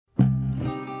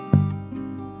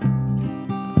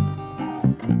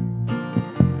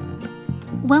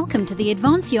Welcome to the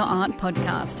Advance Your Art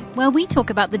podcast, where we talk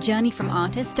about the journey from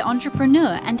artist to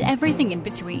entrepreneur and everything in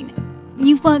between.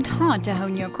 You've worked hard to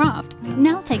hone your craft.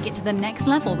 Now take it to the next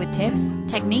level with tips,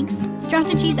 techniques,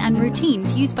 strategies, and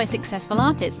routines used by successful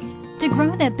artists to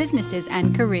grow their businesses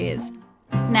and careers.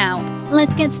 Now,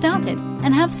 let's get started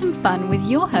and have some fun with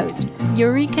your host,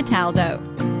 Yuri Cataldo.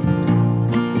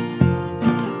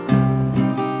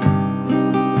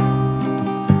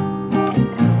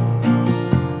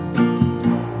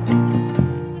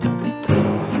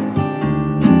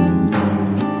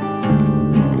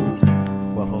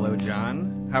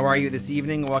 How are you this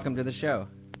evening? Welcome to the show.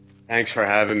 Thanks for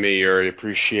having me, Yuri.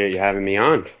 Appreciate you having me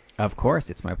on. Of course,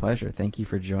 it's my pleasure. Thank you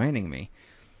for joining me.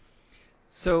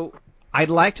 So, I'd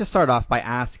like to start off by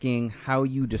asking how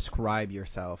you describe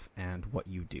yourself and what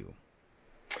you do.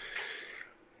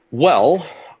 Well,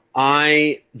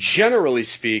 I, generally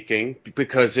speaking,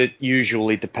 because it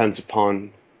usually depends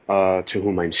upon to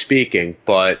whom I'm speaking,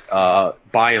 but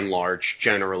by and large,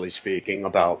 generally speaking,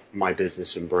 about my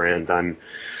business and brand, I'm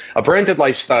a branded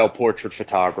lifestyle portrait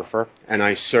photographer, and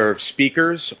I serve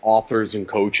speakers, authors, and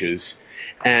coaches,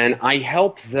 and I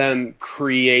help them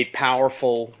create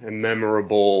powerful and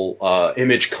memorable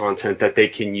image content that they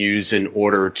can use in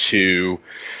order to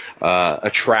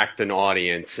attract an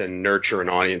audience and nurture an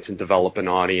audience and develop an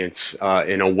audience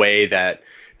in a way that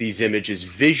these images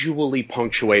visually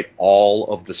punctuate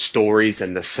all of the stories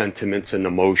and the sentiments and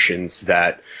emotions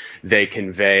that they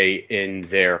convey in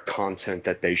their content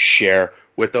that they share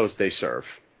with those they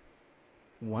serve.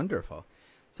 Wonderful.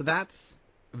 So that's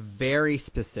very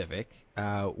specific.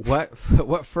 What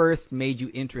first made you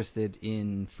interested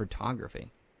in photography?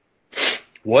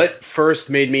 What first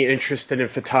made me interested in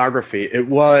photography? It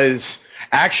was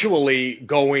actually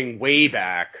going way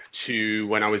back to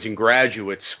when I was in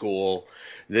graduate school.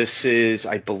 This is,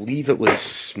 I believe it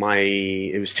was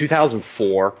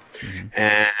 2004,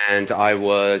 and I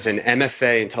was an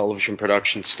MFA in television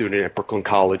production student at Brooklyn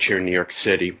College here in New York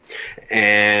City,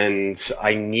 and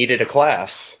I needed a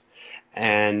class,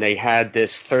 and they had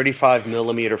this 35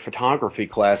 millimeter photography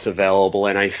class available,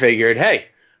 and I figured, hey,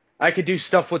 I could do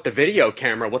stuff with the video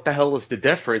camera. What the hell is the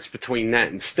difference between that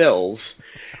and stills?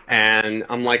 And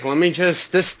I'm like,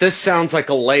 this sounds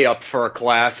like a layup for a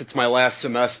class. It's my last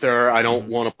semester. I don't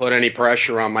want to put any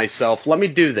pressure on myself. Let me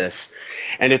do this.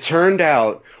 And it turned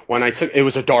out it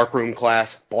was a darkroom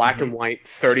class, black and white,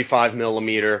 35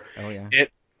 millimeter. Oh, yeah.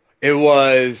 It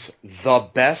was the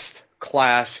best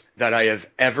class that I have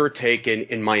ever taken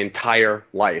in my entire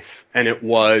life. And it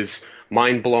was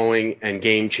mind-blowing and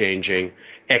game-changing.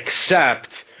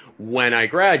 Except when I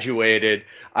graduated,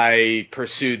 I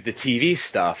pursued the TV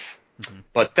stuff.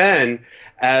 But then,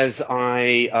 as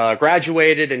I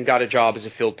graduated and got a job as a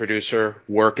field producer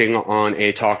working on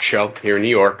a talk show here in New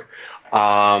York,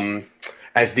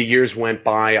 as the years went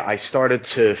by, I started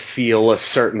to feel a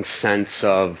certain sense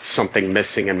of something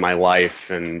missing in my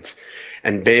life. And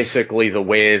basically the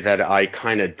way that I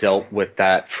kind of dealt with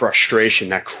that frustration,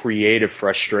 that creative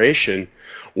frustration,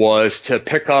 was to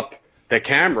pick up the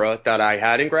camera that I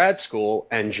had in grad school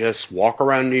and just walk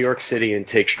around New York City and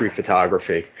take street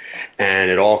photography. And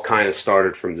it all kind of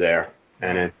started from there.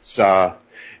 And it's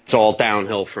all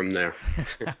downhill from there.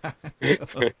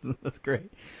 That's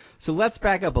great. So let's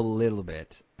back up a little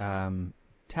bit.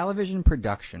 Television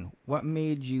production, what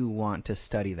made you want to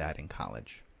study that in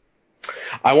college?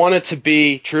 I wanted to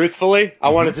be, truthfully, I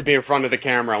wanted to be in front of the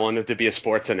camera. I wanted to be a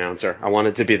sports announcer. I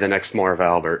wanted to be the next Marv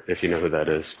Albert, if you know who that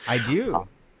is. I do.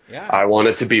 Yeah. I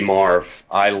wanted to be Marv.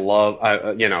 I love,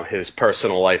 his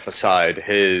personal life aside,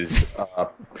 his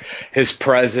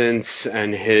presence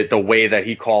and the way that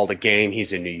he called a game.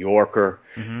 He's a New Yorker.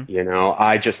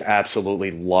 I just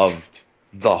absolutely loved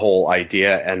the whole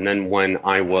idea. And then when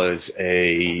I was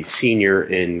a senior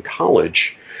in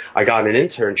college, I got an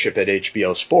internship at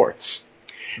HBO Sports.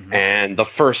 And the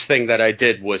first thing that I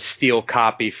did was steal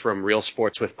copy from Real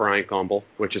Sports with Brian Gumbel,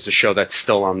 which is a show that's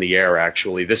still on the air,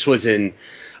 actually. This was in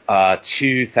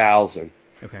 2000.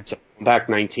 Okay. So back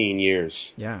 19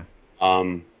 years. Yeah.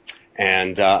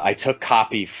 And I took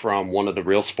copy from one of the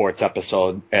Real Sports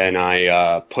episodes, and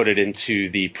I put it into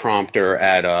the prompter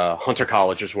at Hunter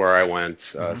College, is where I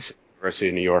went, University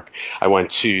of New York. I went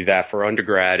to that for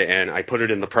undergrad, and I put it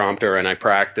in the prompter, and I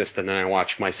practiced, and then I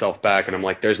watched myself back, and I'm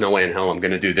like, there's no way in hell I'm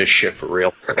going to do this shit for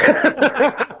real.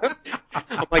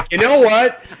 I'm like, you know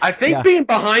what? I think being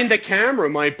behind the camera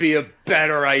might be a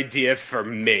better idea for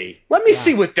me. Let me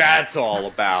see what that's all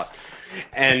about.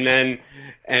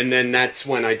 And then that's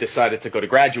when I decided to go to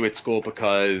graduate school,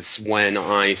 because when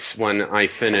I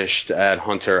finished at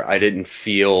Hunter, I didn't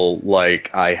feel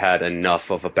like I had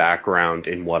enough of a background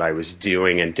in what I was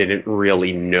doing and didn't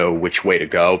really know which way to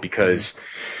go, because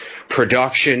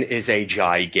production is a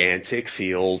gigantic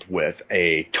field with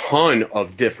a ton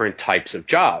of different types of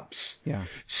jobs. Yeah.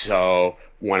 So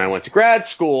when I went to grad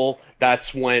school,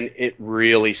 that's when it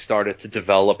really started to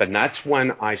develop, and that's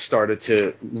when I started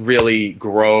to really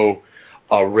grow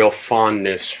a real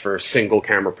fondness for single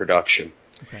camera production.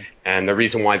 Okay. And the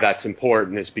reason why that's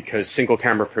important is because single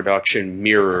camera production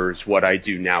mirrors what I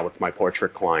do now with my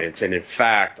portrait clients. And in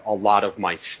fact, a lot of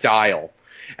my style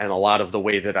and a lot of the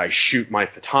way that I shoot my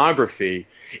photography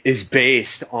is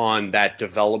based on that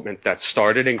development that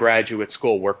started in graduate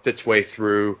school, worked its way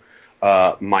through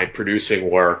my producing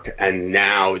work, and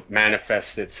now it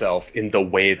manifests itself in the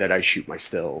way that I shoot my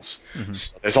stills. Mm-hmm.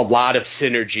 So there's a lot of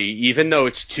synergy, even though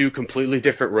it's two completely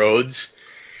different roads.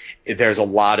 There's a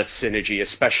lot of synergy,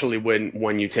 especially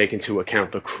when you take into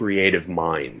account the creative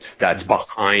mind that's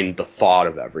behind the thought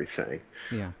of everything.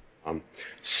 Yeah.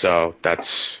 So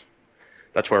that's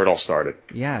where it all started.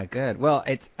 Yeah, good. Well,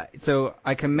 so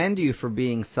I commend you for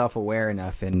being self-aware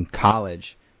enough in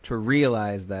college to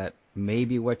realize that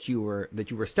maybe what you were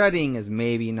studying is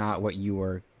maybe not what you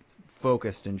were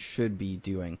focused and should be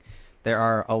doing. There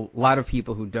are a lot of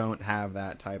people who don't have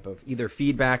that type of either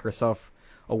feedback or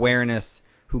self-awareness,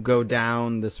 who go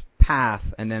down this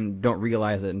path and then don't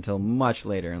realize it until much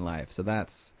later in life. So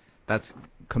that's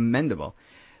commendable.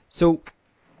 So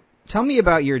tell me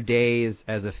about your days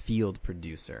as a field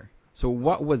producer. So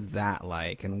what was that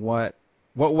like, and what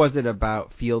was it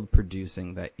about field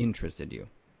producing that interested you?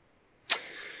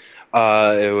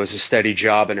 It was a steady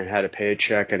job, and it had a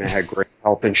paycheck, and it had great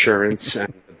health insurance,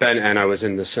 and I was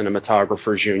in the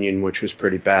cinematographers union, which was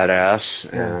pretty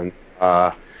badass. Yeah. And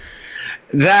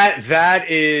that,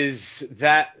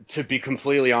 to be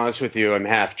completely honest with you, I'm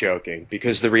half joking,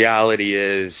 because the reality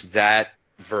is that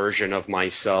version of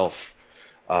myself,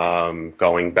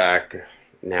 going back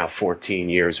now 14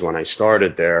 years when I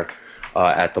started there,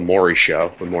 at the Maury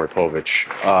show with Maury Povich,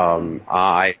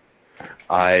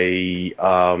 I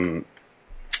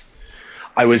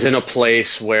was in a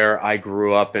place where I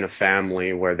grew up in a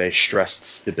family where they stressed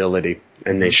stability,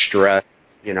 and they stressed,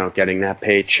 getting that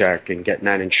paycheck and getting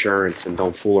that insurance, and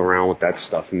don't fool around with that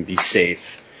stuff, and be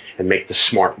safe and make the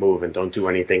smart move and don't do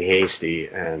anything hasty.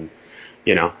 And,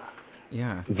 yeah,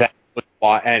 that was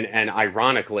why, and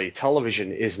ironically,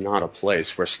 television is not a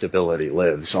place where stability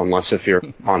lives, unless if you're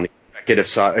on the executive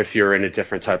side, if you're in a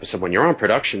different type of stuff. When you're on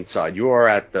production side, you are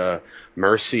at the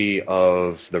mercy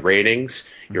of the ratings.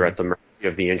 You're at the mercy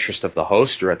of the interest of the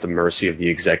host. You're at the mercy of the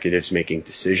executives making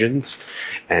decisions,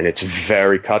 and it's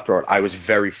very cutthroat. I was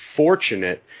very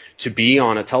fortunate to be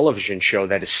on a television show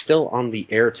that is still on the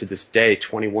air to this day,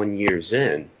 21 years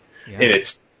in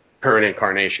its current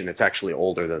incarnation. It's actually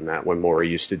older than that, when Maury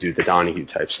used to do the Donahue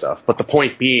type stuff. But the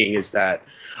point being is that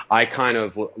I kind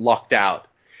of lucked out.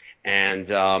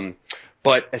 And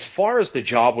but as far as the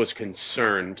job was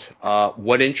concerned,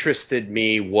 what interested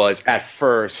me was at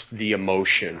first the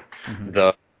emotion,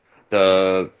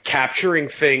 the capturing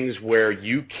things where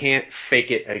you can't fake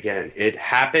it again. It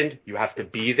happened. You have to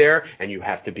be there, and you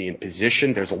have to be in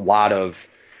position. There's a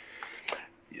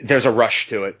rush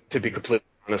to it, to be completely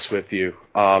honest with you.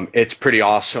 It's pretty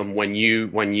awesome when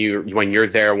you're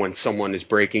there when someone is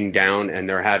breaking down and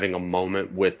they're having a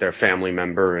moment with their family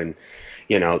member, and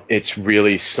it's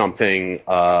really something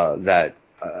that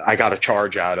I got a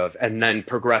charge out of. And then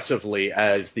progressively,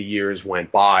 as the years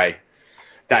went by,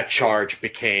 that charge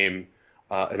became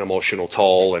an emotional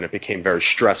toll, and it became very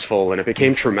stressful, and it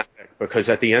became traumatic, because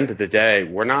at the end of the day,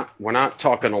 we're not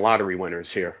talking to lottery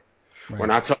winners here. Right. We're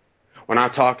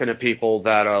not talking to people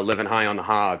that are living high on the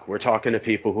hog. We're talking to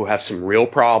people who have some real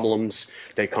problems.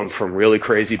 They come from really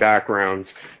crazy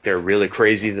backgrounds. They're really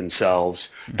crazy themselves.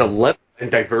 The level and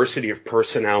diversity of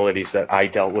personalities that I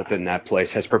dealt with in that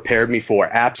place has prepared me for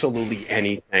absolutely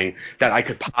anything that I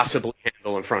could possibly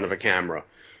handle in front of a camera.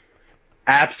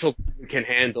 Absolutely can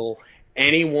handle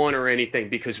anyone or anything,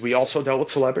 because we also dealt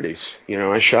with celebrities.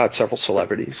 I shot several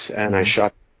celebrities, and I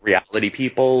shot reality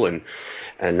people, and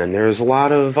then there's a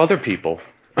lot of other people.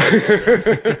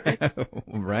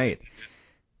 Right.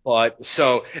 But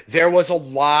so there was a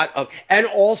lot of, and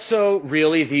also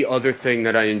really the other thing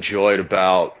that I enjoyed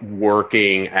about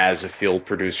working as a field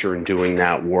producer and doing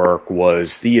that work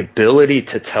was the ability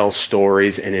to tell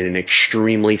stories in an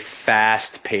extremely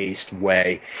fast-paced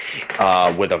way,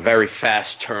 with a very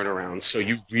fast turnaround. So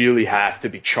you really have to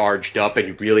be charged up, and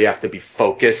you really have to be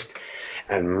focused.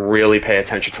 and really pay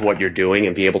attention to what you're doing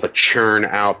and be able to churn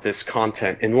out this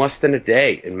content in less than a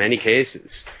day in many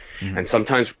cases. Mm-hmm. And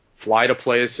sometimes fly to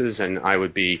places and I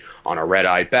would be on a red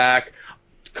eye back.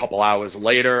 A couple hours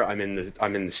later, I'm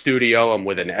in the studio. I'm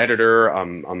with an editor.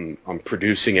 I'm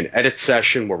producing an edit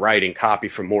session. We're writing copy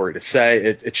for Maury to say.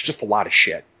 It's just a lot of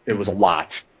shit. It was a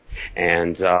lot.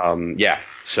 And,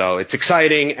 so it's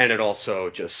exciting. And it also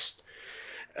just,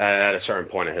 at a certain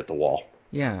point, I hit the wall.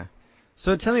 Yeah.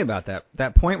 So tell me about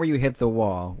that point where you hit the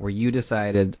wall, where you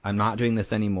decided, I'm not doing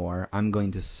this anymore. I'm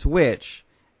going to switch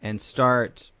and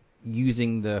start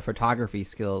using the photography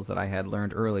skills that I had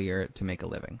learned earlier to make a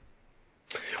living.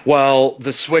 Well,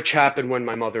 the switch happened when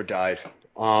my mother died.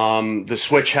 The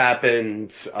switch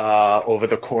happened over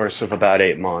the course of about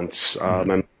 8 months. My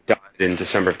mother died in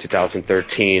December of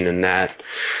 2013, and that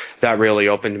really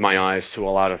opened my eyes to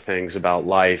a lot of things about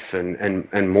life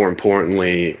and more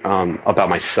importantly, about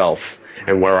myself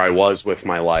and where I was with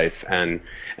my life and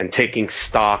taking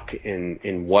stock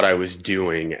in what I was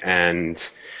doing.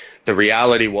 And the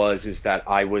reality is that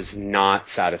I was not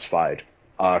satisfied.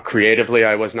 Creatively,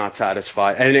 I was not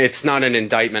satisfied. And it's not an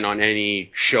indictment on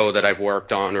any show that I've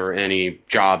worked on or any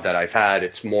job that I've had.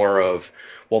 It's more of,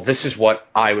 well, this is what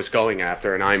I was going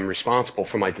after and I'm responsible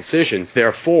for my decisions.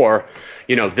 Therefore,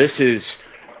 this is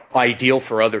ideal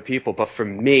for other people. But for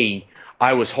me,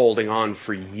 I was holding on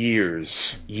for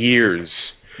years.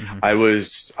 Mm-hmm.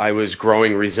 I was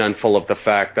growing resentful of the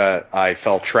fact that I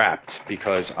felt trapped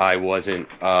because I wasn't,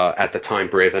 at the time,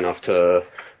 brave enough to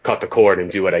cut the cord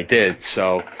and do what I did.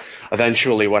 So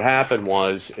eventually what happened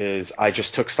is I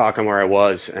just took stock on where I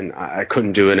was and I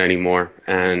couldn't do it anymore.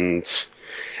 And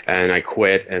I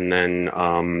quit. And then,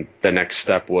 the next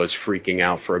step was freaking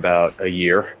out for about a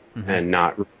year and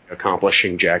not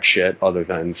accomplishing jack shit other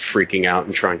than freaking out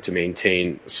and trying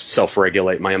to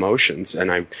self-regulate my emotions.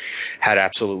 And I had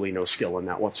absolutely no skill in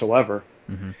that whatsoever.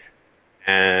 Mm-hmm.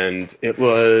 And it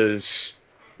was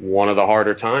one of the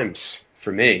harder times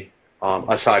for me.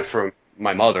 Aside from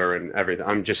my mother and everything,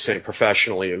 I'm just saying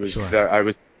professionally, it was I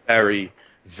was very,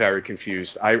 very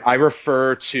confused. I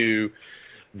refer to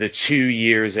the 2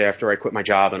 years after I quit my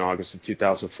job in August of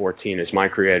 2014 as my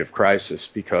creative crisis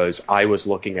because I was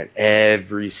looking at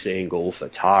every single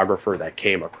photographer that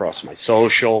came across my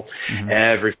social,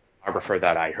 every photographer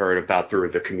that I heard about through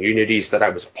the communities that I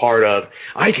was a part of.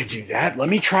 I could do that. Let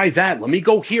me try that. Let me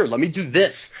go here. Let me do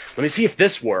this. Let me see if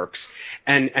this works.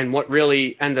 And what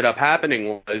really ended up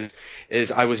happening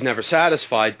is I was never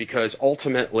satisfied because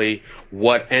ultimately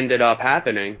what ended up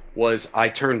happening was I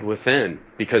turned within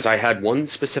because I had one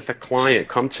specific client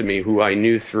come to me who I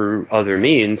knew through other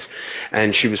means,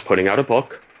 and she was putting out a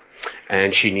book.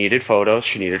 And she needed photos.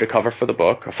 She needed a cover for the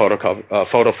book, a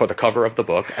photo for the cover of the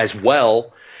book, as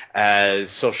well as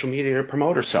social media to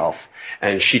promote herself.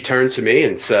 And she turned to me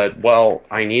and said, well,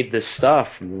 I need this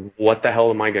stuff. What the hell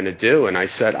am I going to do? And I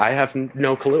said, I have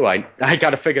no clue. I got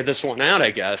to figure this one out,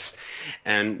 I guess.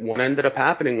 And what ended up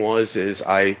happening is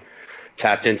I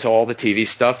tapped into all the TV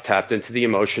stuff, tapped into the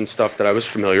emotion stuff that I was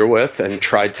familiar with, and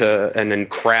then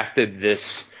crafted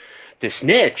this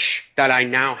niche that I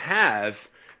now have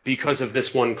because of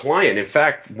this one client. In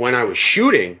fact, when I was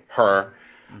shooting her,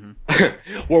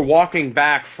 we're walking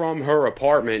back from her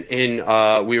apartment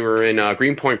we were in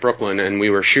Greenpoint, Brooklyn, and we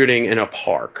were shooting in a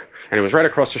park. And it was right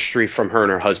across the street from her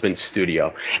and her husband's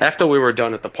studio. After we were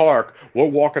done at the park, we're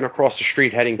walking across the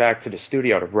street heading back to the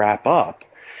studio to wrap up.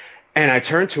 And I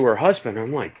turned to her husband.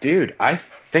 I'm like, dude, I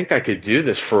think I could do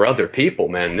this for other people,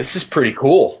 man. This is pretty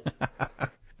cool.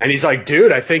 And he's like,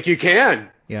 dude, I think you can.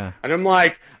 Yeah. And I'm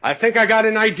like, I think I got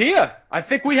an idea. I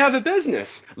think we have a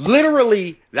business.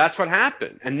 Literally, that's what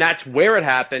happened. And that's where it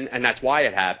happened, and that's why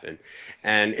it happened.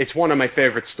 And it's one of my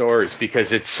favorite stories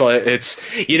because it's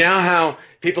how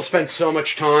people spend so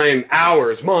much time,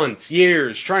 hours, months,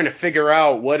 years, trying to figure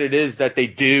out what it is that they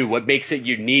do, what makes it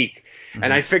unique.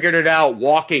 And I figured it out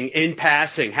walking in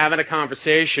passing, having a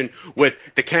conversation with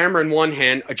the camera in one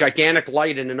hand, a gigantic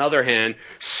light in another hand,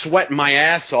 sweating my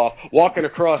ass off, walking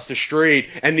across the street,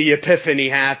 and the epiphany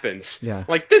happens. Yeah.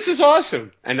 Like, this is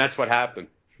awesome. And that's what happened.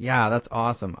 Yeah, that's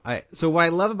awesome. So what I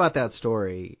love about that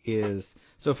story is,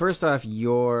 so first off,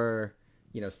 your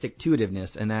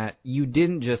stick-to-itiveness, and that you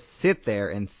didn't just sit there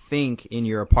and think in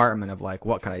your apartment of like,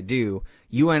 what can I do?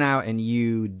 You went out and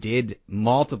you did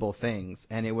multiple things,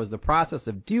 and it was the process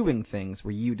of doing things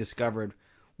where you discovered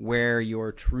where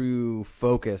your true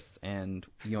focus and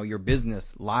your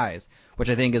business lies, which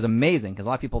I think is amazing because a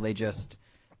lot of people they're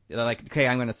like, okay,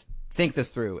 I'm going to think this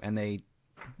through, and they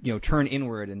turn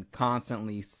inward and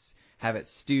constantly have it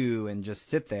stew and just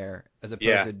sit there as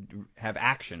opposed to have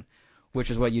action, which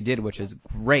is what you did, which is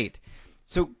great.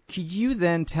 So could you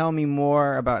then tell me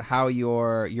more about how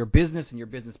your business and your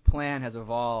business plan has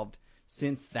evolved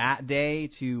since that day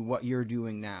to what you're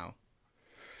doing now?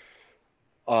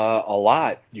 A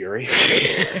lot, Yuri.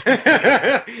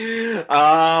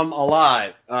 A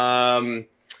lot.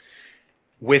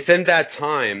 Within that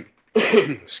time,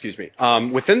 excuse me.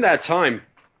 Within that time,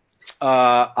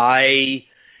 I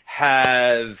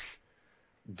have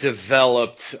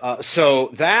developed. So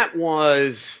that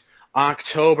was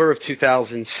October of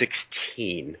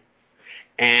 2016,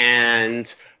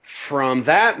 and from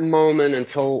that moment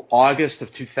until August of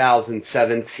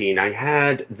 2017, I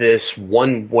had this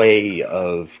one way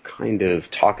of kind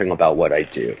of talking about what I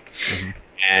do. Mm-hmm.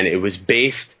 And it was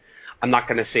based, I'm not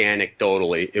going to say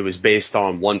anecdotally, it was based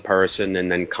on one person, and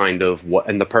then kind of what,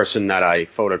 and the person that I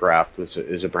photographed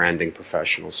is a branding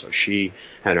professional. So she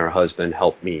and her husband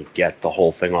helped me get the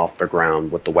whole thing off the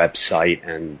ground with the website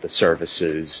and the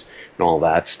services and all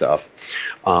that stuff.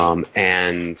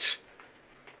 And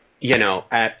you know,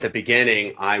 at the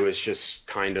beginning, I was just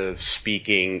kind of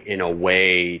speaking in a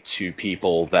way to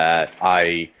people that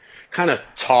I kind of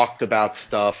talked about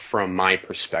stuff from my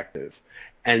perspective.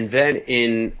 And then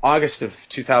in August of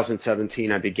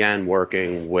 2017, I began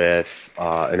working with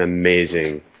an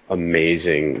amazing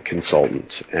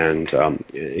consultant. And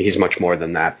he's much more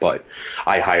than that, but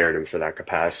I hired him for that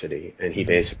capacity. And he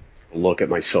basically took a look at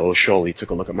my social. He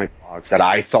took a look at my blogs that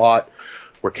I thought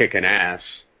were kicking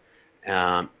ass.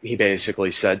 He basically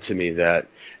said to me that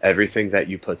everything that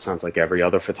you put sounds like every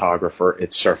other photographer.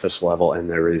 It's surface level, and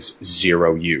there is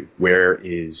zero you. Where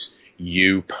is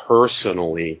you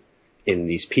personally in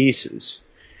these pieces?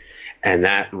 And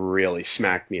that really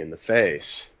smacked me in the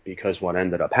face, because what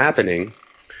ended up happening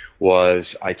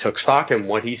was I took stock in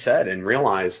what he said and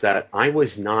realized that I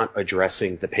was not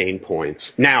addressing the pain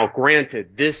points. Now,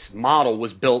 granted, this model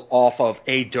was built off of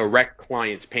a direct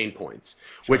client's pain points,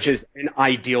 sure, which is an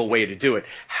ideal way to do it.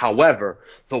 However,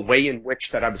 the way in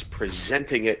which that I was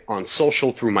presenting it on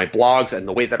social through my blogs and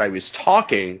the way that I was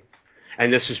talking,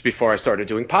 and this was before I started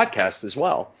doing podcasts as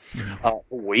well, the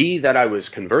way that I was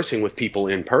conversing with people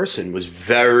in person was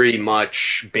very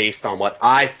much based on what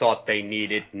I thought they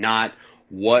needed, not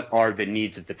what are the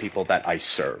needs of the people that I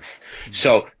serve.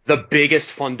 So the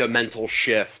biggest fundamental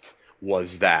shift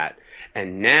was that.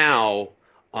 And now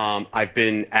I've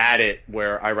been at it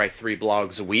where I write 3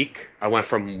 blogs a week. I went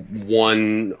from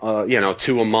 2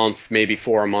 a month, maybe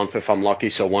 4 a month if I'm lucky,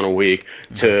 so 1 a week,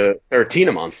 to 13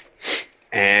 a month.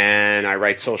 And I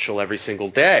write social every single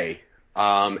day.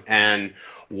 And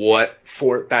what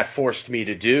that forced me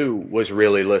to do was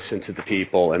really listen to the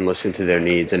people and listen to their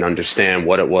needs and understand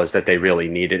what it was that they really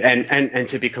needed. And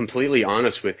to be completely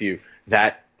honest with you,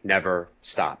 that never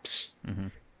stops. Mm-hmm.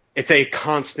 It's a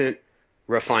constant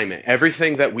refinement.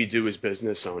 Everything that we do as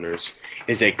business owners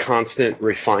is a constant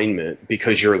refinement,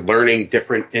 because you're learning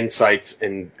different insights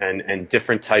and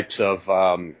different types of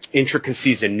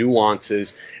intricacies and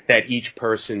nuances that each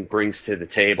person brings to the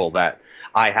table that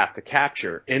I have to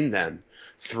capture in them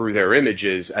through their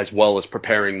images, as well as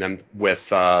preparing them with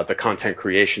the content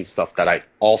creation stuff that I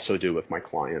also do with my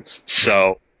clients.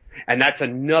 So, and that's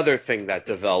another thing that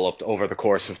developed over the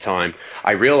course of time.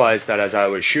 I realized that as I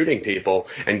was shooting people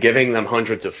and giving them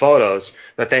hundreds of photos,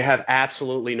 that they have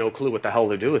absolutely no clue what the hell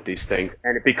to do with these things.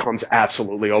 And it becomes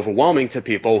absolutely overwhelming to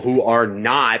people who are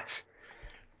not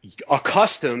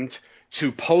accustomed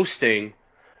to posting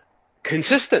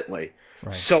consistently.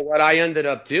 Right. So what I ended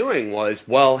up doing was,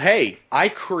 well, hey, I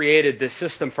created this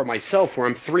system for myself where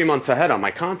I'm 3 months ahead on my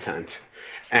content.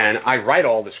 And I write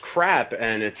all this crap,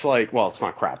 and it's like, well, it's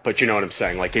not crap, but you know what I'm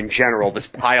saying? Like, in general, this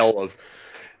pile of,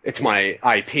 it's my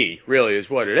IP, really is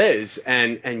what it is.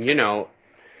 And you know,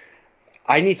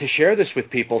 I need to share this with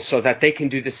people so that they can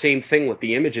do the same thing with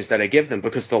the images that I give them,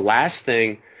 because the last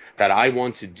thing that I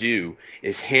want to do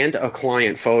is hand a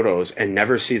client photos and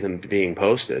never see them being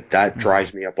posted. That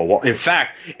drives me up a wall. In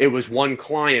fact, it was one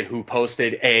client who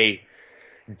posted a,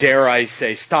 dare I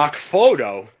say, stock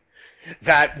photo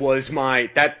that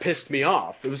pissed me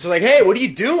off. It was like, hey, what are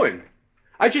you doing?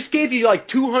 I just gave you like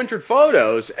 200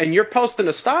 photos and you're posting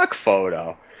a stock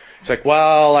photo. It's like,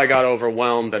 well, I got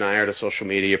overwhelmed and I hired a social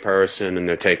media person and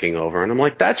they're taking over. And I'm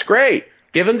like, that's great.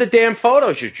 Give them the damn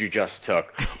photos that you just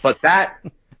took. But that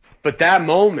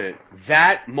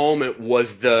moment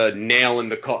was the nail in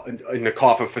the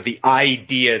coffin for the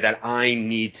idea that I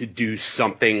need to do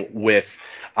something with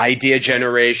idea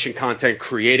generation, content,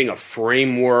 creating a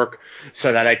framework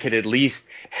so that I could at least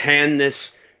hand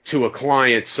this to a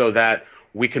client so that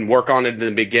we can work on it in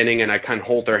the beginning, and I kind of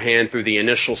hold their hand through the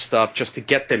initial stuff just to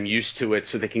get them used to it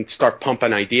so they can start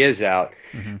pumping ideas out.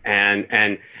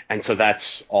 Mm-hmm. And so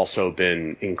that's also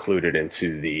been included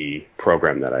into the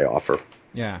program that I offer.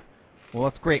 Yeah. Well,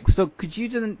 that's great. So could you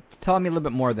then tell me a little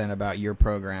bit more then about your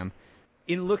program?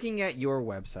 In looking at your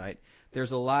website,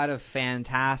 there's a lot of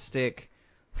fantastic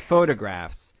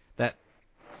photographs that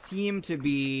seem to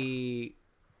be,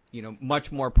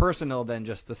 much more personal than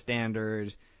just the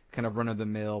standard kind of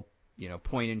run-of-the-mill,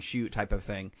 point-and-shoot type of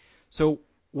thing. So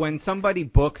when somebody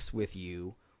books with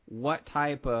you, what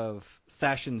type of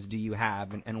sessions do you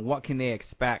have, and what can they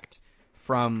expect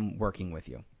from working with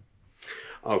you?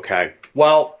 Okay.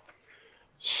 Well,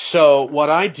 so what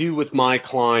I do with my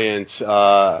clients,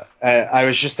 I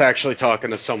was just actually talking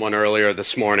to someone earlier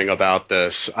this morning about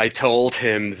this. I told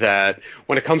him that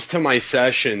when it comes to my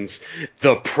sessions,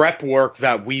 the prep work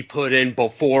that we put in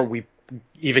before we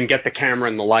even get the camera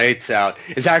and the lights out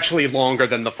is actually longer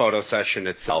than the photo session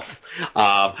itself.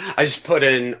 I just put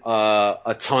in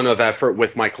a ton of effort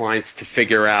with my clients to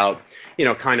figure out,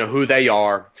 kind of who they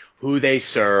are, who they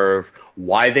serve,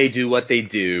 why they do what they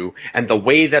do. And the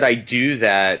way that I do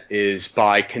that is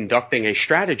by conducting a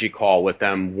strategy call with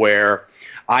them where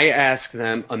I ask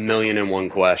them 1,000,001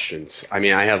 questions. I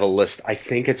mean, I have a list. I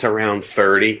think it's around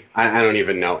 30. I don't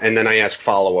even know. And then I ask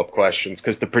follow-up questions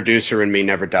because the producer in me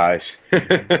never dies.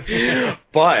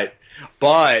 But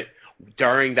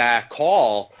during that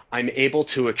call, I'm able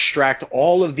to extract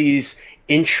all of these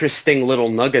interesting little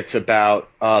nuggets about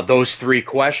those 3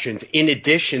 questions, in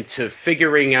addition to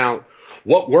figuring out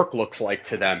what work looks like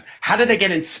to them. How do they get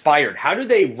inspired? How do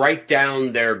they write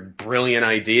down their brilliant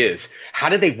ideas? How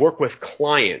do they work with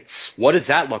clients? What does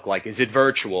that look like? Is it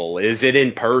virtual? Is it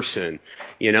in person?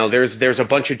 There's a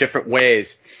bunch of different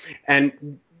ways.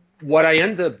 And what I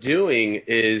end up doing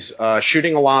is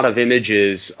shooting a lot of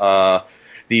images,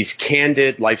 these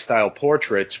candid lifestyle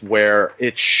portraits where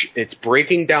it's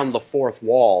breaking down the fourth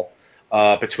wall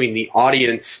between the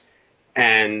audience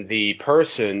and the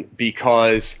person,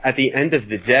 because at the end of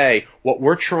the day, what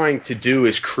we're trying to do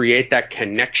is create that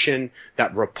connection,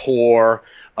 that rapport,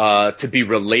 to be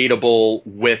relatable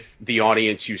with the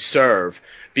audience you serve.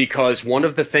 Because one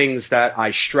of the things that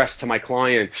I stress to my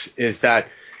clients is that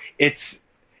it's,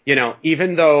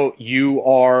 even though you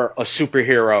are a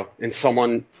superhero in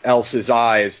someone else's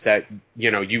eyes that,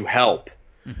 you help,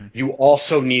 mm-hmm. you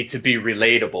also need to be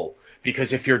relatable.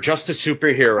 Because if you're just a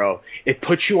superhero, it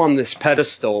puts you on this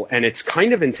pedestal, and it's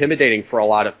kind of intimidating for a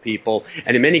lot of people.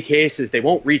 And in many cases, they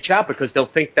won't reach out because they'll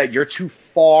think that you're too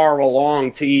far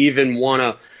along to even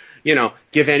want to,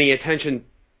 give any attention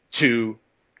to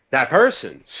that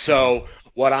person. So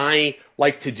what I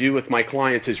like to do with my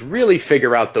clients is really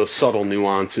figure out those subtle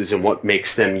nuances and what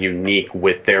makes them unique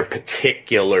with their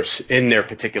in their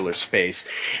particular space.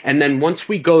 And then once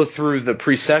we go through the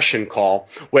pre-session call,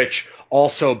 which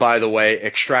also, by the way,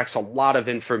 extracts a lot of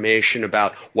information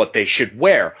about what they should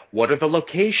wear, what are the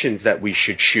locations that we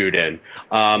should shoot in,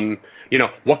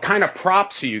 what kind of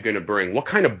props are you going to bring, what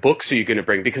kind of books are you going to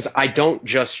bring, because I don't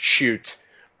just shoot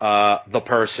the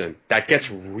person. That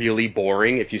gets really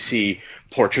boring if you see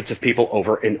portraits of people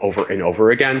over and over and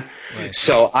over again. Right.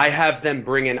 So I have them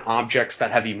bring in objects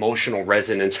that have emotional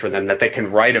resonance for them that they can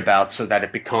write about so that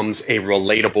it becomes a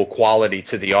relatable quality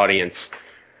to the audience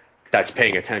that's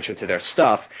paying attention to their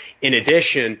stuff, in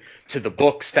addition to the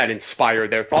books that inspire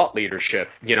their thought leadership.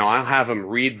 I'll have them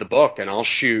read the book, and I'll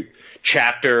shoot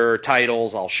chapter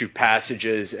titles, I'll shoot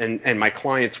passages, and my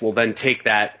clients will then take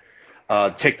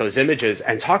those images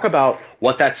and talk about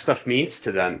what that stuff means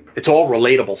to them. It's all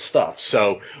relatable stuff.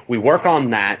 So we work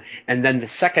on that. And then the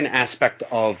second aspect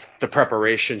of the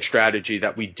preparation strategy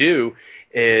that we do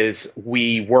is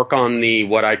we work on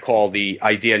what I call the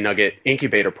Idea Nugget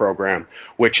Incubator Program,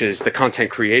 which is the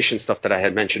content creation stuff that I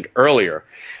had mentioned earlier.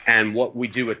 And what we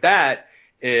do with that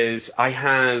is I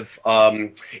have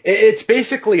it's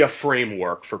basically a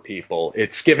framework for people.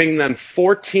 It's giving them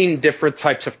 14 different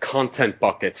types of content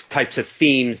buckets, types of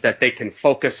themes that they can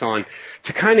focus on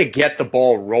to kind of get the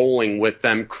ball rolling with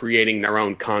them creating their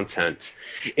own content.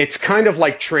 It's kind of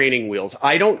like training wheels.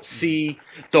 I don't see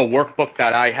the workbook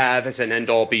that I have as an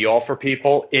end-all be-all for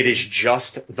people. It is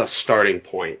just the starting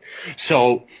point.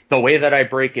 So the way that I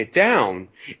break it down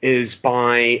is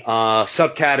by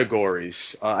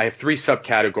subcategories. I have 3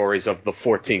 subcategories of the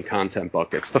 14 content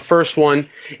buckets. The first one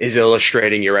is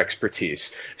illustrating your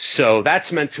expertise. So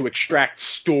that's meant to extract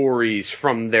stories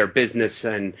from their business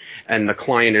and the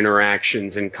client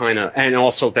interactions and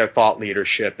also their thought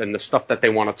leadership and the stuff that they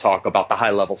want to talk about, the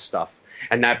high level stuff.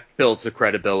 And that builds the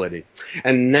credibility.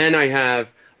 And then I have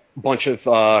a bunch of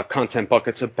content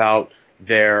buckets about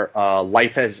their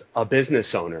life as a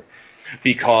business owner,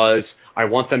 because I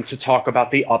want them to talk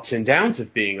about the ups and downs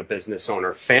of being a business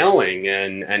owner, failing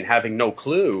and having no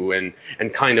clue, and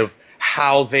kind of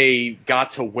how they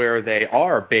got to where they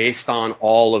are based on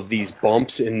all of these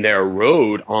bumps in their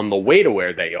road on the way to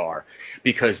where they are,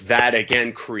 because that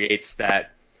again creates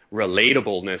that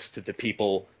relatableness to the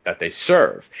people that they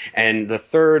serve. And the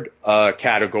third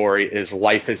category is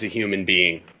life as a human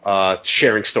being,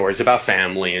 sharing stories about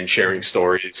family and sharing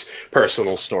stories,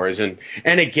 personal stories. And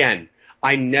again,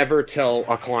 I never tell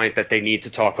a client that they need to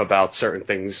talk about certain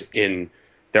things in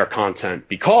their content,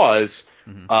 because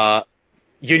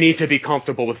you need to be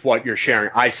comfortable with what you're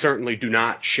sharing. I certainly do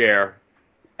not share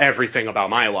everything about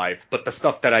my life, but the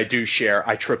stuff that I do share,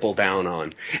 I triple down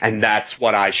on. And that's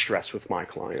what I stress with my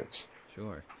clients.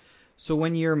 Sure. So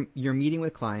when you're meeting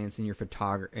with clients and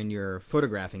you're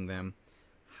photographing them,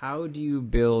 how do you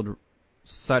build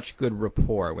such good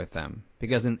rapport with them?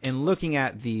 Because in looking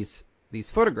at these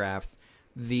photographs,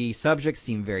 the subjects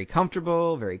seem very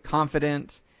comfortable, very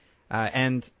confident,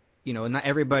 and not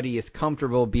everybody is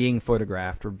comfortable being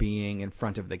photographed or being in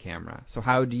front of the camera. So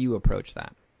how do you approach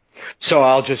that? So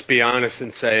I'll just be honest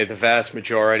and say the vast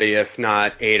majority, if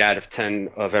not 8 out of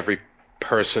 10 of every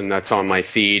person that's on my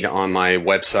feed on my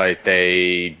website,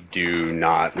 they do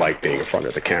not like being in front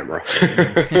of the camera.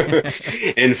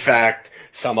 In fact,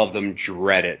 some of them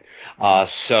dread it.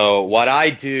 So what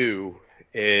I do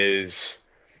is,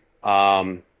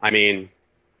 part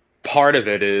of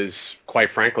it is,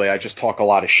 quite frankly, I just talk a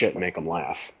lot of shit and make them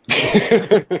laugh.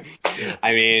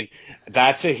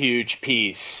 That's a huge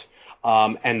piece.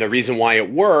 And the reason why it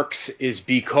works is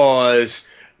because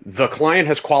the client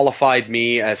has qualified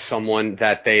me as someone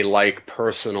that they like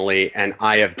personally, and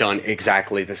I have done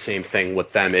exactly the same thing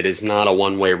with them. It is not a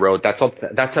one-way road.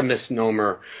 That's a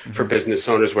misnomer for business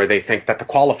owners, where they think that the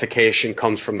qualification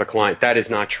comes from the client. That is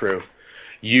not true.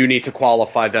 You need to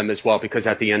qualify them as well, because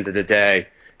at the end of the day,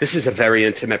 this is a very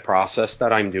intimate process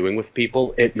that I'm doing with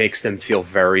people. It makes them feel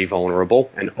very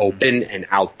vulnerable and open and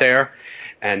out there.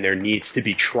 And there needs to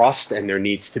be trust, and there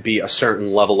needs to be a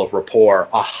certain level of rapport,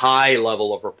 a high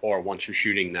level of rapport once you're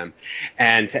shooting them.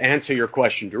 And to answer your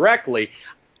question directly,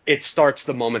 it starts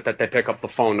the moment that they pick up the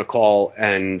phone to call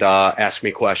and ask me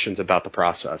questions about the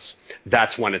process.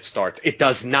 That's when it starts. It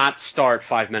does not start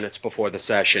 5 minutes before the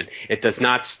session. It does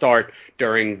not start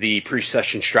during the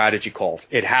pre-session strategy calls.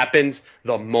 It happens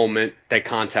the moment they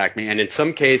contact me. And in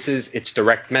some cases, it's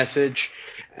direct message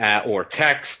or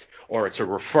text, or it's a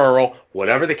referral,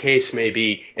 whatever the case may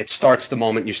be. It starts the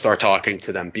moment you start talking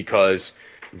to them, because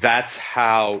that's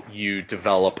how you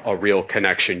develop a real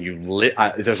connection.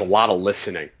 There's a lot of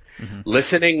listening.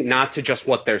 Listening not to just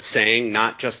what they're saying,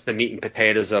 not just the meat and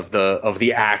potatoes of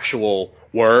the actual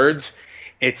words.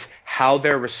 It's how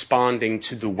they're responding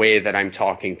to the way that I'm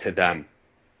talking to them.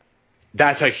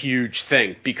 That's a huge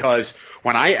thing, because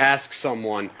when I ask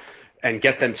someone and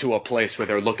get them to a place where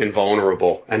they're looking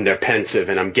vulnerable and they're pensive,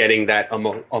 and I'm getting that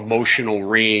emotional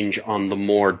range on the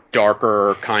more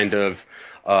darker kind of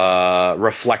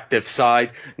reflective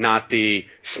side, not the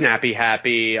snappy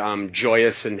happy,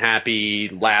 joyous and happy,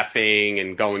 laughing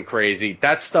and going crazy.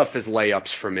 That stuff is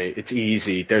layups for me. It's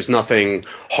easy. There's nothing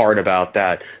hard about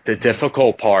that. The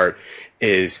difficult part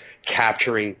is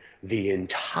capturing the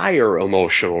entire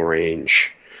emotional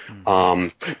range.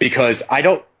 Because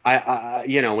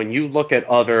when you look at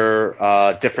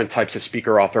other different types of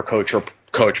speaker, author,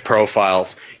 coach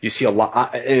profiles, you see a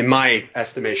lot, in my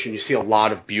estimation, you see a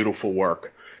lot of beautiful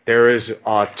work. There is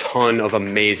a ton of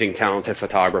amazing, talented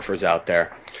photographers out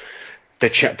there.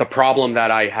 The problem that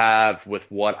I have with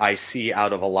what I see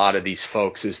out of a lot of these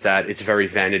folks is that it's very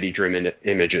vanity-driven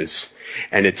images,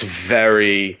 and it's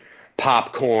very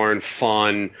popcorn,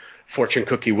 fun, fortune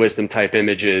cookie wisdom type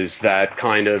images that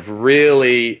kind of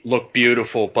really look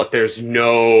beautiful, but there's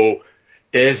no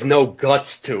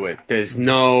guts to it. There's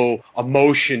no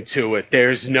emotion to it.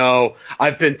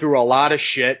 I've been through a lot of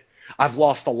shit. I've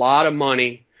lost a lot of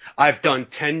money. I've done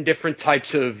 10 different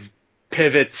types of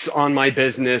pivots on my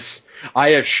business.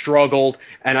 I have struggled,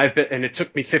 and it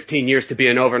took me 15 years to be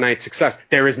an overnight success.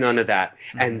 There is none of that.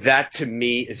 And that to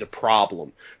me is a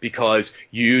problem, because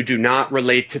you do not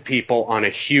relate to people on a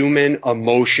human,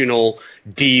 emotional,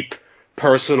 deep,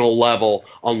 personal level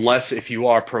unless if you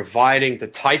are providing the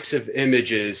types of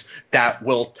images that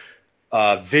will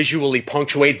visually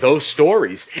punctuate those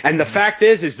stories. And the fact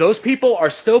is those people are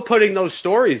still putting those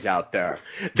stories out there.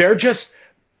 They're just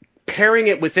pairing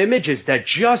it with images that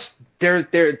just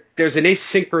there's an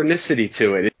asynchronicity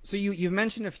to it. So you've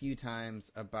mentioned a few times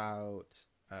about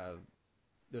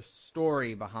the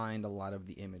story behind a lot of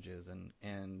the images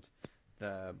and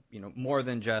the more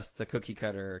than just the cookie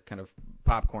cutter kind of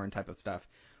popcorn type of stuff.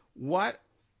 What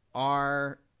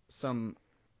are some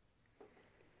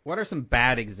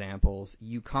bad examples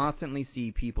you constantly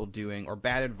see people doing, or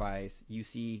bad advice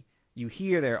you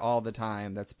hear there all the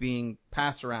time that's being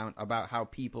passed around about how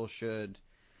people should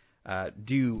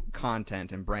do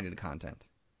content and branded content?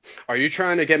 Are you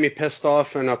trying to get me pissed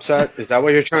off and upset? Is that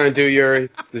what you're trying to do, Yuri?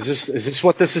 Is this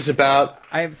what this is about?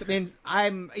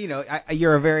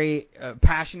 You're a very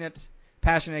passionate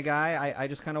guy. I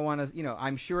just kind of want to,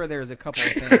 I'm sure there's a couple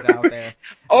of things out there.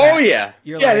 Oh yeah,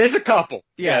 there's a couple.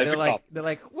 Yeah, they're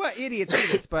like, what idiots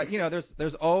do this? But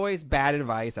there's always bad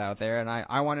advice out there, and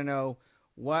I want to know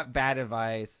what bad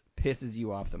advice pisses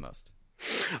you off the most.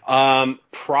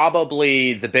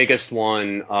 Probably the biggest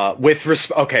one,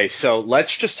 okay, so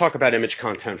let's just talk about image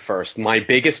content first. My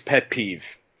biggest pet peeve,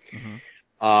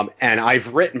 and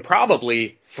I've written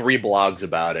probably 3 blogs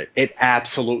about it. It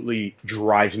absolutely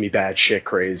drives me batshit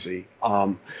crazy.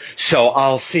 So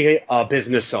I'll see a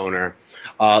business owner.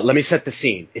 Let me set the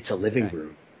scene. It's a living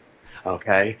room.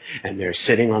 Okay, and they're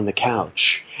sitting on the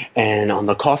couch, and on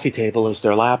the coffee table is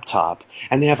their laptop,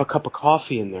 and they have a cup of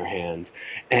coffee in their hand,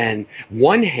 and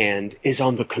one hand is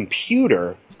on the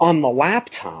computer on the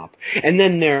laptop, and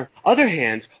then their other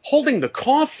hand's holding the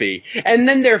coffee, and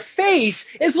then their face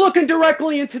is looking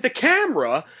directly into the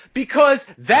camera, because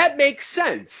that makes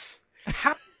sense.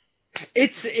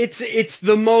 It's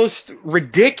the most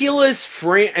ridiculous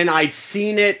frame, and I've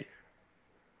seen it.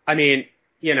 I mean,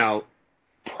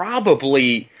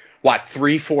 probably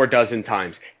 3-4 dozen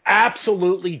times.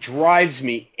 Absolutely drives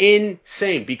me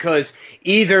insane, because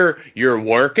either you're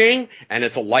working and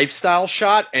it's a lifestyle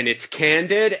shot and it's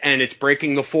candid and it's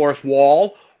breaking the fourth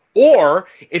wall, or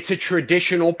it's a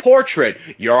traditional portrait.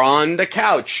 You're on the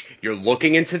couch, you're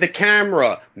looking into the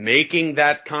camera, making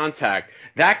that contact.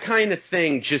 That kind of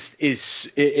thing just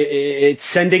it's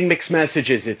sending mixed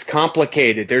messages. It's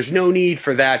complicated. There's no need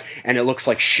for that, and it looks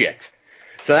like shit.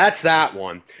 So that's that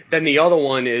one. Then the other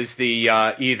one is the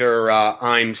either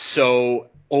I'm so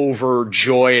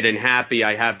overjoyed and happy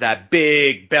I have that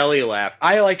big belly laugh.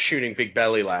 I like shooting big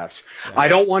belly laughs. Yeah. I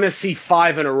don't want to see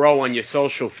 5 in a row on your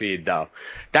social feed, though.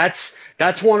 That's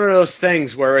one of those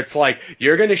things where it's like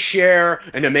you're going to share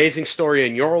an amazing story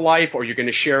in your life, or you're going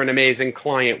to share an amazing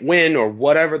client win, or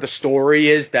whatever the story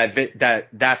is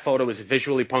that photo is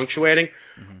visually punctuating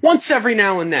once every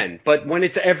now and then. But when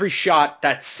it's every shot,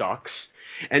 that sucks.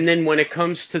 And then when it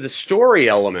comes to the story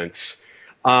elements,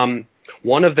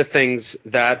 one of the things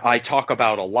that I talk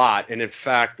about a lot, and in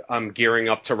fact I'm gearing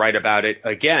up to write about it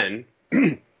again,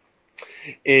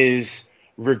 is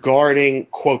regarding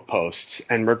quote posts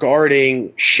and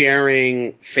regarding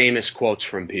sharing famous quotes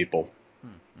from people.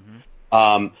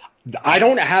 I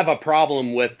don't have a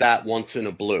problem with that once in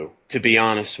a blue, to be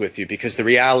honest with you, because the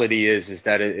reality is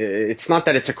that it's not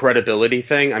that it's a credibility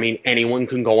thing. I mean, anyone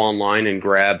can go online and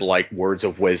grab like words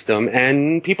of wisdom,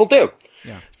 and people do.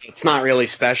 Yeah. So it's not really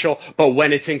special. But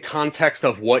when it's in context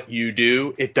of what you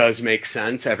do, it does make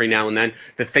sense every now and then.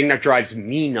 The thing that drives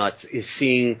me nuts is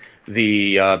seeing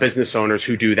the business owners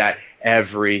who do that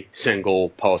every single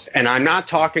post. And I'm not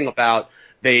talking about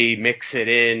they mix it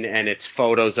in and it's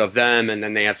photos of them and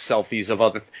then they have selfies of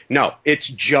other. No, it's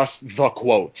just the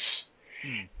quotes.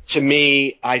 To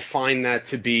me, I find that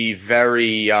to be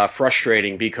very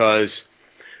frustrating, because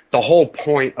the whole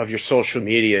point of your social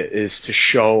media is to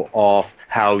show off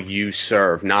how you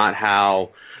serve, not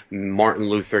how Martin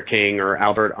Luther King or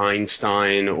Albert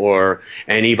Einstein or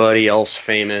anybody else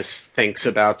famous thinks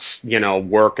about,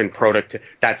 work and product.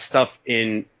 That stuff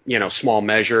in, small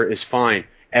measure is fine.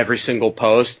 Every single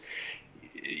post.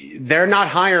 They're not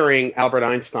hiring Albert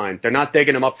Einstein. They're not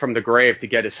digging him up from the grave to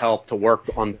get his help to work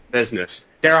on business.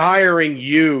 They're hiring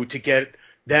you to get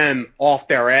them off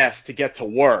their ass to get to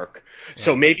work. Yeah.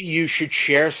 So maybe you should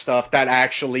share stuff that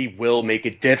actually will make a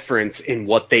difference in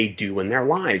what they do in their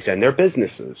lives and their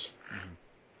businesses.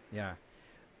 Yeah.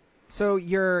 So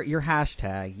your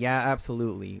hashtag, yeah,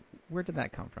 absolutely. Where did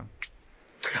that come from?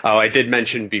 Oh, I did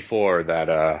mention before that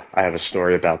I have a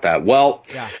story about that. Well,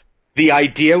 yeah. The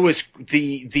idea was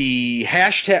the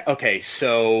hashtag. Okay,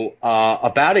 so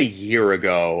about a year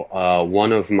ago,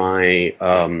 one of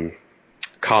my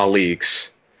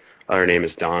colleagues, her name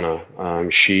is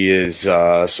Donna. She is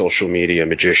a social media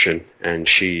magician, and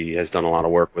she has done a lot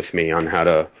of work with me on how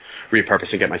to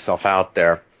repurpose and get myself out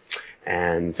there.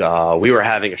 And we were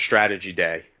having a strategy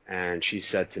day, and she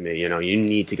said to me, you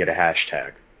need to get a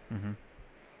hashtag.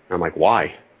 I'm like,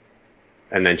 why?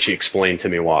 And then she explained to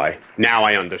me why. Now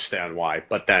I understand why.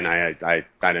 But then I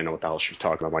didn't know what the hell she was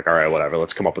talking about. I'm like, all right, whatever.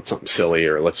 Let's come up with something silly,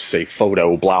 or let's say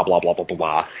photo, blah, blah, blah, blah, blah,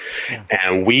 blah. Yeah.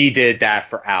 And we did that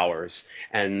for hours.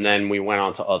 And then we went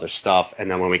on to other stuff.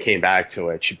 And then when we came back to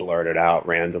it, she blurted out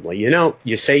randomly,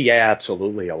 you say, yeah,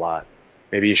 absolutely a lot.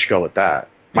 Maybe you should go with that.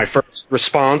 My first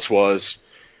response was,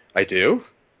 I do?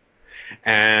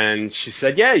 And she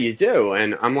said, yeah, you do.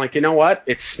 And I'm like, you know what?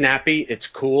 It's snappy. It's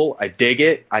cool. I dig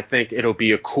it. I think it'll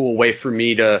be a cool way for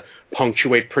me to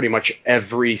punctuate pretty much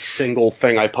every single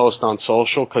thing I post on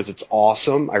social, because it's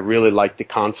awesome. I really like the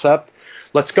concept.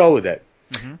 Let's go with it.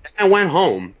 Mm-hmm. And I went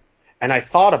home and I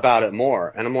thought about it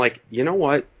more. And I'm like, you know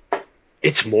what?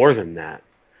 It's more than that.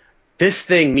 This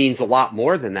thing means a lot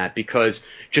more than that, because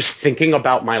just thinking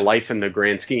about my life in the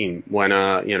grand scheme, when,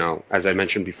 as I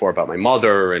mentioned before about my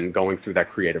mother and going through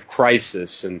that creative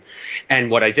crisis,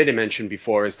 and what I didn't mention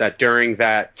before is that during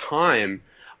that time,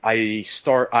 I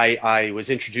was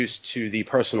introduced to the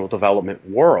personal development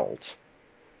world,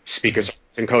 speakers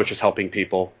and coaches helping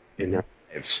people in their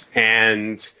lives.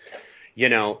 And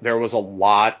there was a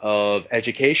lot of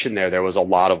education there. There was a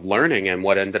lot of learning. And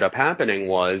what ended up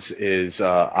happening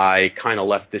I kind of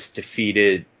left this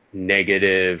defeated,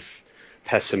 negative,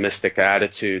 pessimistic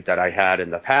attitude that I had in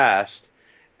the past.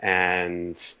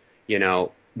 And,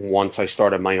 once I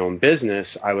started my own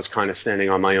business, I was kind of standing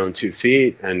on my own 2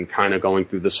 feet and kind of going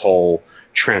through this whole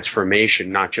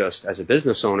transformation, not just as a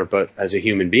business owner, but as a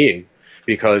human being.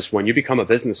 Because when you become a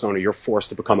business owner, you're forced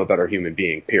to become a better human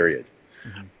being, period.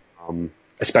 Mm-hmm.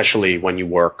 Especially when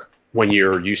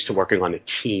you're used to working on a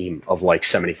team of like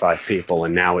 75 people,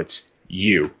 and now it's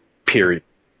you, period.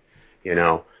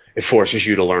 It forces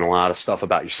you to learn a lot of stuff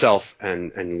about yourself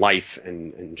and life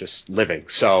and just living.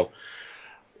 So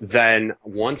then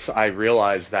once I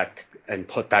realized that and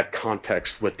put that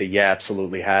context with the yeah,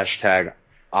 absolutely hashtag,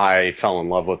 I fell in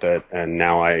love with it. And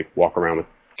now I walk around with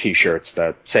T-shirts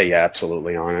that say yeah,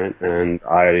 absolutely on it, and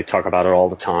I talk about it all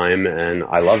the time, and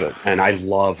I love it. And I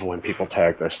love when people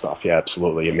tag their stuff. Yeah,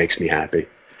 absolutely. It makes me happy.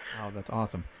 Oh, that's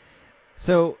awesome.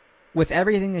 So with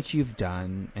everything that you've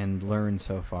done and learned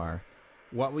so far,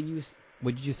 what would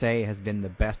you say has been the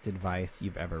best advice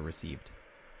you've ever received?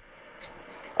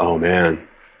 Oh, man.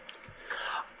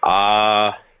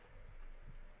 I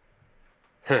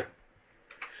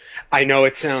know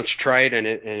it sounds trite and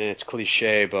it's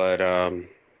cliche, but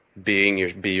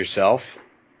be yourself,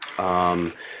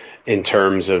 in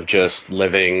terms of just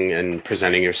living and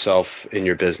presenting yourself in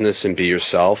your business, and be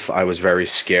yourself. I was very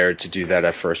scared to do that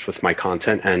at first with my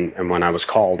content. And when I was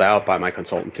called out by my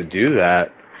consultant to do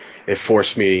that, it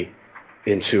forced me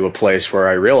into a place where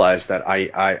I realized that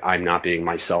I'm not being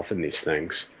myself in these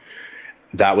things.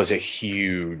 That was a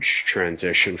huge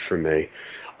transition for me.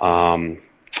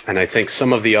 And I think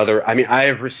some of the I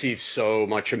have received so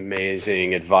much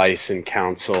amazing advice and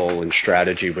counsel and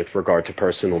strategy with regard to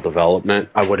personal development.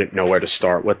 I wouldn't know where to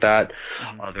start with that,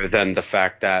 other than the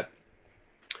fact that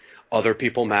other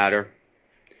people matter.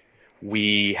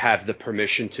 We have the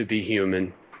permission to be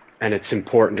human, and it's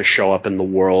important to show up in the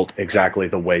world exactly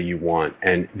the way you want.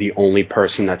 And the only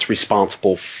person that's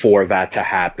responsible for that to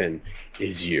happen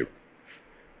is you.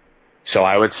 So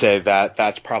I would say that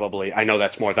that's probably, I know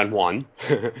that's more than one,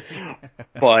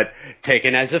 but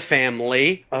taken as a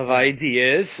family of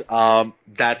ideas,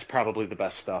 that's probably the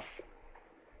best stuff.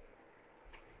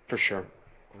 For sure.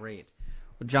 Great.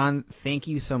 Well, John, thank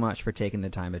you so much for taking the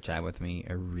time to chat with me.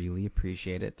 I really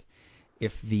appreciate it.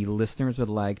 If the listeners would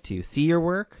like to see your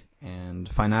work and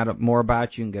find out more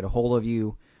about you and get a hold of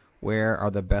you, where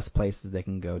are the best places they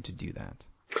can go to do that?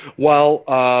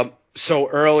 Well, so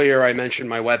earlier I mentioned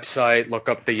my website. Look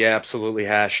up the yeah, absolutely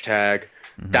hashtag.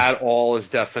 Mm-hmm. That all is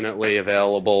definitely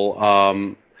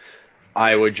available.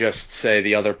 I would just say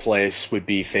the other place would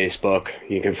be Facebook.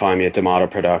 You can find me at D'Amato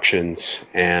Productions.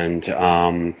 And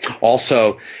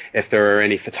also, if there are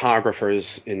any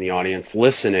photographers in the audience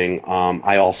listening,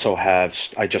 I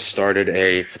just started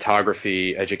a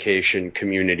photography education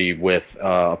community with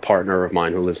a partner of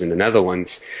mine who lives in the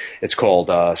Netherlands. It's called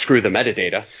Screw the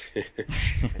Metadata.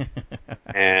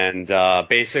 And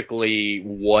basically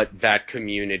what that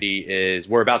community is,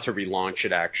 we're about to relaunch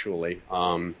it actually.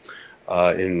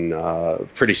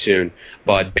 Pretty soon,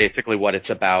 but basically what it's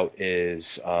about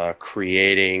is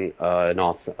creating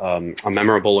a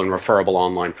memorable and referable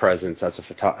online presence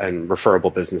and referable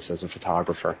business as a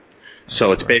photographer.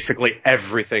 So it's basically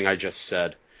everything I just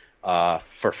said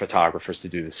for photographers to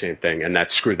do the same thing, and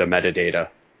that's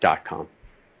screwthemetadata.com.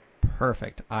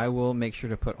 Perfect. I will make sure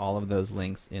to put all of those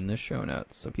links in the show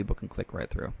notes so people can click right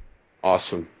through.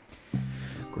 Awesome.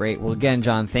 Great. Well, again,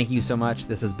 John, thank you so much.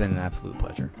 This has been an absolute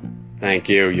pleasure. Thank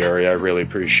you, Yuri. I really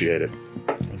appreciate it.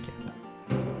 Thank you.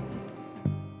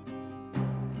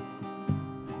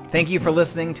 Thank you for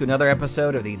listening to another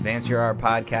episode of the Advance Your Art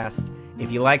podcast.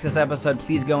 If you like this episode,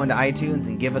 please go into iTunes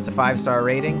and give us a 5-star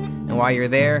rating. And while you're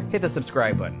there, hit the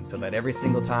subscribe button so that every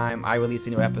single time I release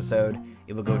a new episode,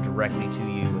 it will go directly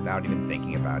to you without even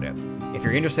thinking about it. If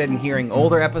you're interested in hearing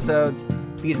older episodes,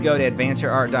 please go to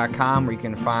advanceyourart.com where you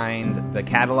can find the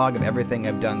catalog of everything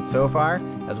I've done so far,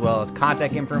 as well as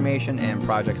contact information and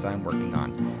projects I'm working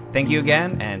on. Thank you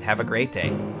again, and have a great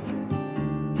day.